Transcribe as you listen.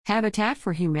Habitat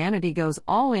for Humanity goes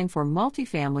all in for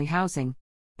multifamily housing,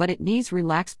 but it needs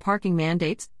relaxed parking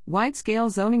mandates, wide-scale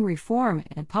zoning reform,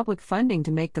 and public funding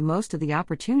to make the most of the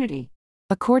opportunity.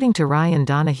 According to Ryan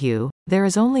Donahue, there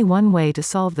is only one way to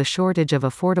solve the shortage of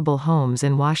affordable homes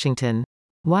in Washington: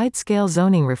 wide-scale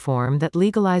zoning reform that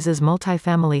legalizes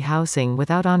multifamily housing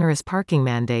without onerous parking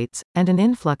mandates, and an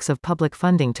influx of public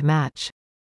funding to match.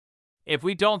 If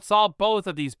we don't solve both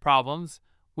of these problems,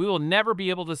 we will never be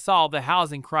able to solve the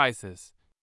housing crisis,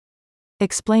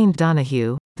 Explained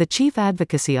Donahue, the Chief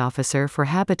Advocacy Officer for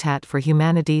Habitat for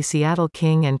Humanity Seattle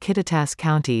King and Kittitas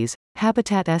Counties,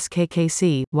 Habitat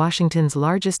SKKC, Washington's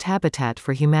largest Habitat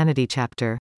for Humanity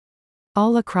chapter.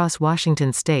 All across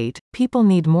Washington state, people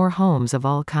need more homes of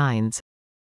all kinds.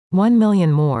 1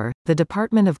 million more, the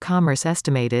Department of Commerce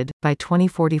estimated, by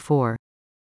 2044.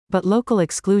 But local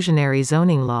exclusionary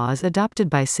zoning laws adopted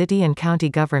by city and county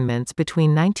governments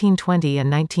between 1920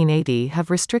 and 1980 have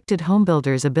restricted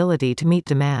homebuilders' ability to meet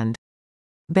demand.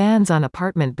 Bans on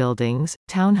apartment buildings,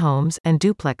 townhomes, and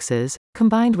duplexes,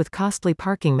 combined with costly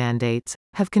parking mandates,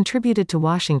 have contributed to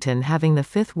Washington having the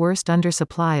fifth worst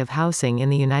undersupply of housing in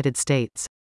the United States.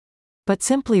 But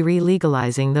simply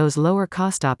re-legalizing those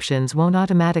lower-cost options won't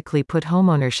automatically put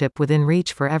homeownership within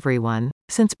reach for everyone,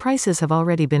 since prices have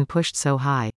already been pushed so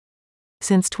high.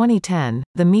 Since 2010,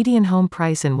 the median home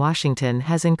price in Washington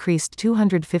has increased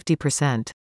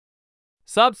 250%.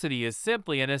 Subsidy is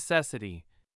simply a necessity,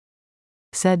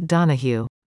 said Donahue.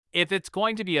 If it's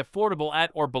going to be affordable at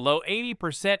or below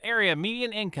 80% area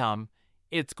median income,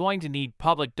 it's going to need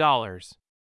public dollars.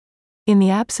 In the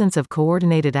absence of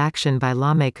coordinated action by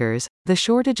lawmakers, the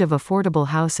shortage of affordable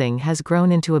housing has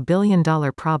grown into a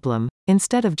billion-dollar problem,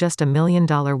 instead of just a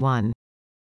million-dollar one.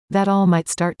 That all might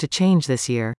start to change this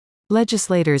year.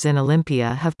 Legislators in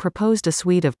Olympia have proposed a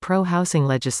suite of pro-housing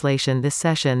legislation this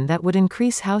session that would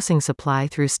increase housing supply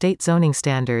through state zoning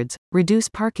standards, reduce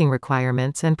parking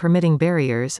requirements and permitting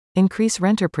barriers, increase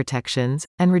renter protections,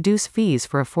 and reduce fees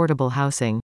for affordable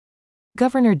housing.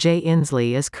 Governor Jay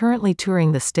Inslee is currently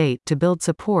touring the state to build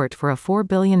support for a $4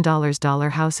 billion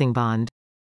housing bond.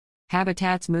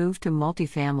 Habitat's move to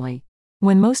multifamily.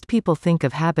 When most people think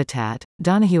of Habitat,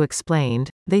 Donahue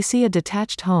explained, they see a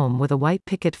detached home with a white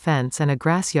picket fence and a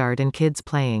grass yard and kids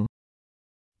playing.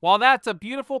 While that's a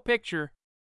beautiful picture,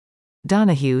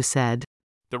 Donahue said,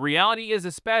 the reality is,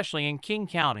 especially in King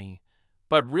County,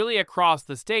 but really across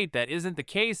the state, that isn't the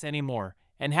case anymore,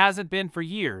 and hasn't been for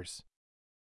years.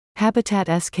 Habitat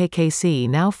SKKC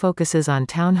now focuses on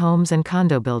townhomes and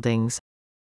condo buildings.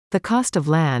 The cost of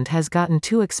land has gotten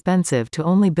too expensive to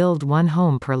only build one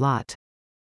home per lot.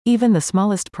 Even the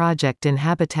smallest project in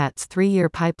Habitat's 3-year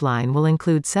pipeline will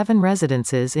include 7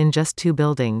 residences in just 2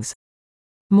 buildings.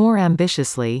 More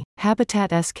ambitiously,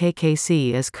 Habitat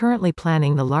SKKC is currently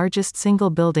planning the largest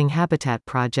single-building habitat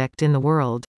project in the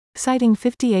world, siting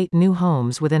 58 new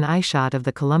homes within eyeshot of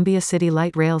the Columbia City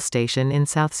Light Rail Station in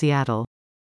South Seattle.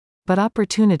 But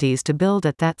opportunities to build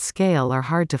at that scale are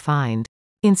hard to find.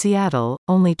 In Seattle,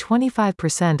 only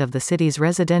 25% of the city's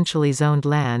residentially zoned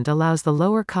land allows the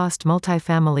lower-cost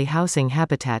multifamily housing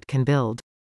Habitat can build.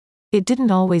 It didn't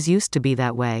always used to be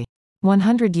that way.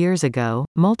 100 years ago,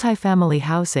 multifamily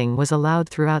housing was allowed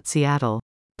throughout Seattle.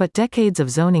 But decades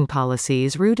of zoning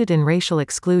policies rooted in racial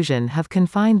exclusion have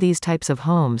confined these types of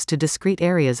homes to discrete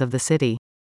areas of the city.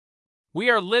 We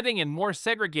are living in more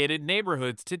segregated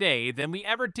neighborhoods today than we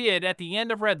ever did at the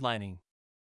end of redlining,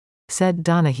 said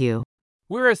Donahue.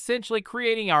 We're essentially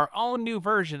creating our own new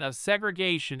version of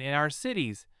segregation in our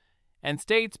cities and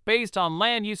states based on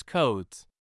land use codes.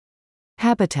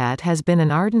 Habitat has been an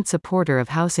ardent supporter of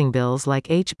housing bills like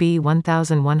HB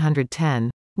 1110,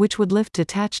 which would lift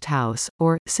detached house,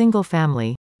 or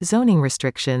single-family, zoning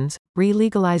restrictions,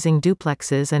 re-legalizing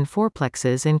duplexes and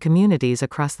fourplexes in communities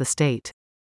across the state.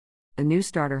 A new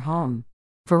starter home.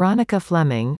 Veronica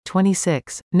Fleming,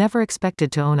 26, never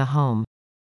expected to own a home.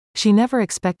 She never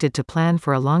expected to plan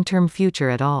for a long-term future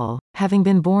at all, having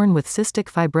been born with cystic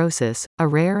fibrosis, a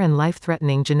rare and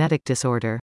life-threatening genetic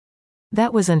disorder.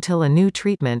 That was until a new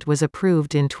treatment was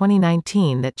approved in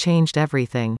 2019 that changed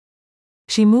everything.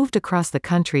 She moved across the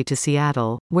country to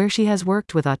Seattle, where she has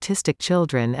worked with autistic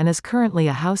children and is currently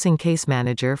a housing case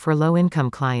manager for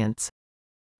low-income clients.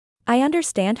 I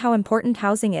understand how important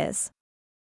housing is,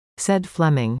 said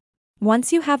Fleming.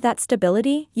 Once you have that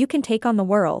stability, you can take on the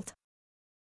world.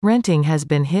 Renting has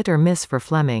been hit or miss for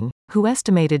Fleming, who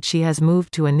estimated she has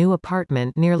moved to a new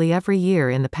apartment nearly every year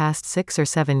in the past 6 or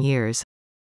 7 years.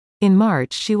 In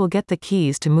March she will get the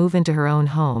keys to move into her own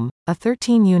home, a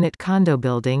 13-unit condo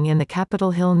building in the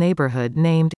Capitol Hill neighborhood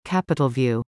named Capitol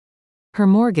View. Her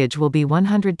mortgage will be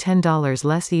 $110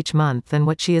 less each month than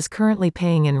what she is currently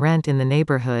paying in rent in the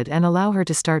neighborhood and allow her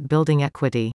to start building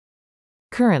equity.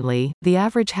 Currently, the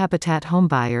average Habitat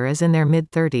homebuyer is in their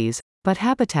mid-30s, but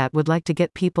Habitat would like to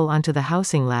get people onto the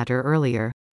housing ladder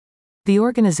earlier. The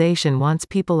organization wants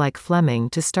people like Fleming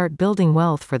to start building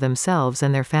wealth for themselves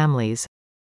and their families.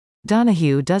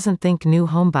 Donahue doesn't think new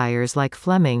homebuyers like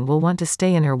Fleming will want to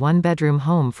stay in her one-bedroom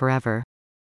home forever.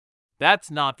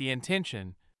 That's not the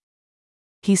intention.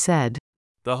 He said.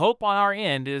 The hope on our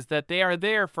end is that they are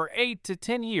there for 8 to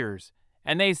 10 years,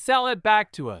 and they sell it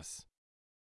back to us.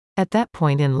 At that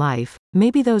point in life,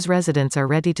 maybe those residents are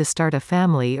ready to start a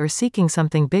family or seeking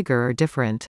something bigger or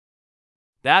different.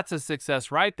 That's a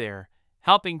success right there,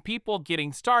 helping people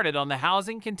getting started on the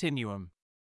housing continuum.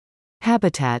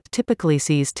 Habitat typically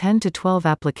sees 10 to 12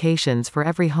 applications for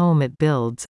every home it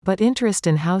builds, but interest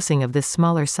in housing of this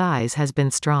smaller size has been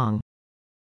strong.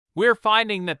 We're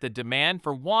finding that the demand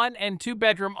for 1- and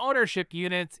 2-bedroom ownership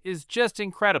units is just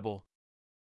incredible,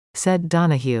 said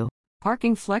Donahue.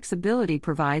 Parking flexibility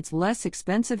provides less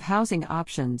expensive housing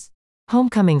options.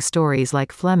 Homecoming stories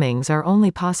like Fleming's are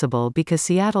only possible because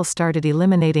Seattle started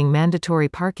eliminating mandatory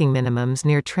parking minimums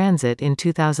near transit in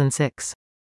 2006.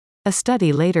 A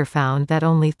study later found that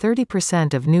only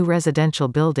 30% of new residential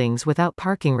buildings without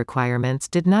parking requirements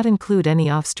did not include any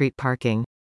off-street parking.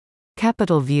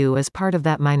 Capitol View is part of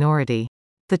that minority.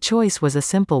 The choice was a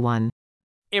simple one.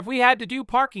 If we had to do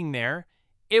parking there,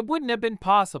 it wouldn't have been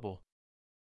possible,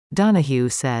 Donahue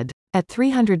said. At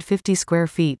 350 square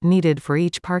feet needed for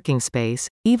each parking space,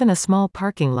 even a small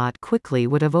parking lot quickly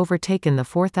would have overtaken the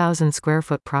 4,000 square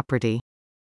foot property.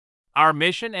 Our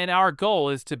mission and our goal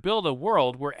is to build a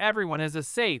world where everyone has a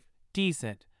safe,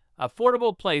 decent,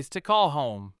 affordable place to call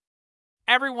home.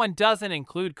 Everyone doesn't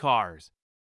include cars,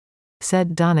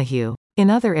 said Donahue. In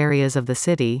other areas of the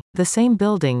city, the same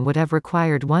building would have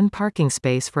required one parking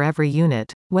space for every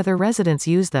unit, whether residents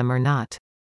use them or not.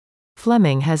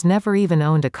 Fleming has never even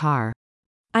owned a car.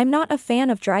 I'm not a fan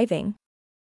of driving.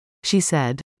 She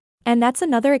said. And that's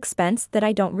another expense that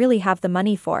I don't really have the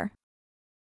money for.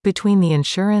 Between the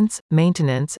insurance,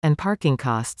 maintenance, and parking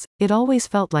costs, it always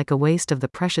felt like a waste of the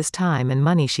precious time and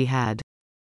money she had.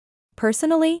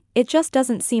 Personally, it just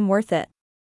doesn't seem worth it.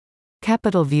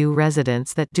 Capitol View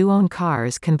residents that do own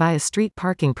cars can buy a street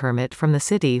parking permit from the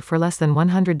city for less than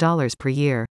 $100 per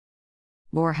year.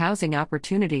 More housing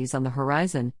opportunities on the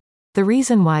horizon. The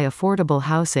reason why affordable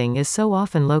housing is so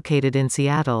often located in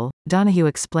Seattle, Donahue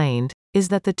explained, is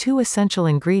that the two essential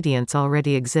ingredients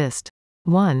already exist.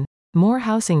 1. More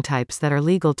housing types that are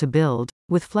legal to build,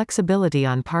 with flexibility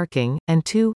on parking, and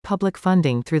 2. Public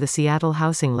funding through the Seattle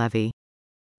Housing Levy.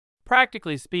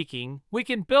 Practically speaking, we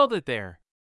can build it there.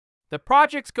 The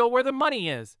projects go where the money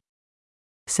is,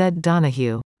 said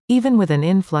Donahue. Even with an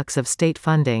influx of state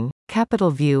funding,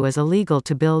 Capitol View is illegal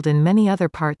to build in many other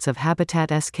parts of Habitat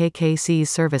SKKC's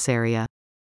service area.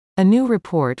 A new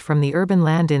report from the Urban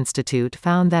Land Institute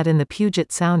found that in the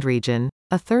Puget Sound region,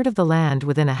 a third of the land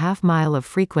within a half-mile of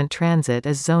frequent transit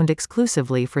is zoned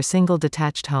exclusively for single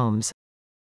detached homes.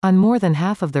 On more than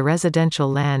half of the residential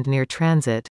land near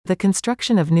transit, the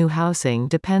construction of new housing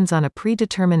depends on a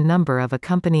predetermined number of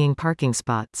accompanying parking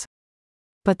spots.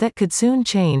 But that could soon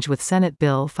change with Senate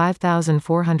Bill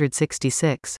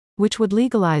 5466, which would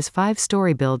legalize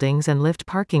 5-story buildings and lift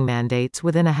parking mandates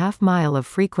within a half-mile of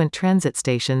frequent transit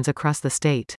stations across the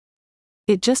state.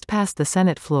 It just passed the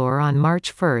Senate floor on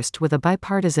March 1 with a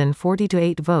bipartisan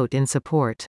 40-8 vote in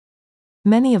support.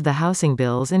 Many of the housing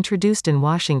bills introduced in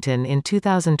Washington in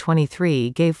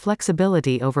 2023 gave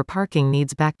flexibility over parking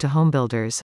needs back to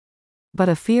homebuilders. But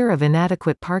a fear of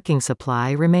inadequate parking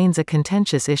supply remains a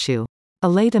contentious issue. A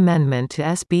late amendment to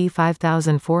SB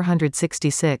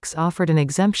 5466 offered an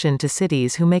exemption to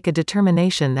cities who make a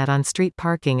determination that on-street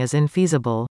parking is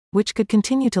infeasible, which could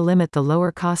continue to limit the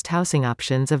lower-cost housing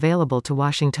options available to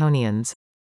Washingtonians.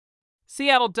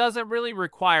 Seattle doesn't really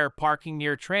require parking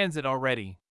near transit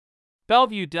already.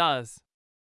 Bellevue does.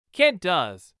 Kent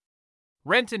does.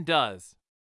 Renton does.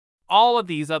 All of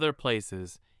these other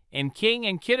places, in King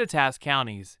and Kittitas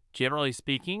counties, generally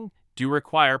speaking, do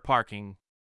require parking,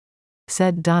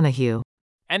 said Donahue.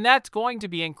 And that's going to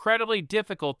be incredibly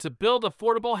difficult to build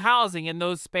affordable housing in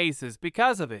those spaces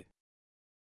because of it.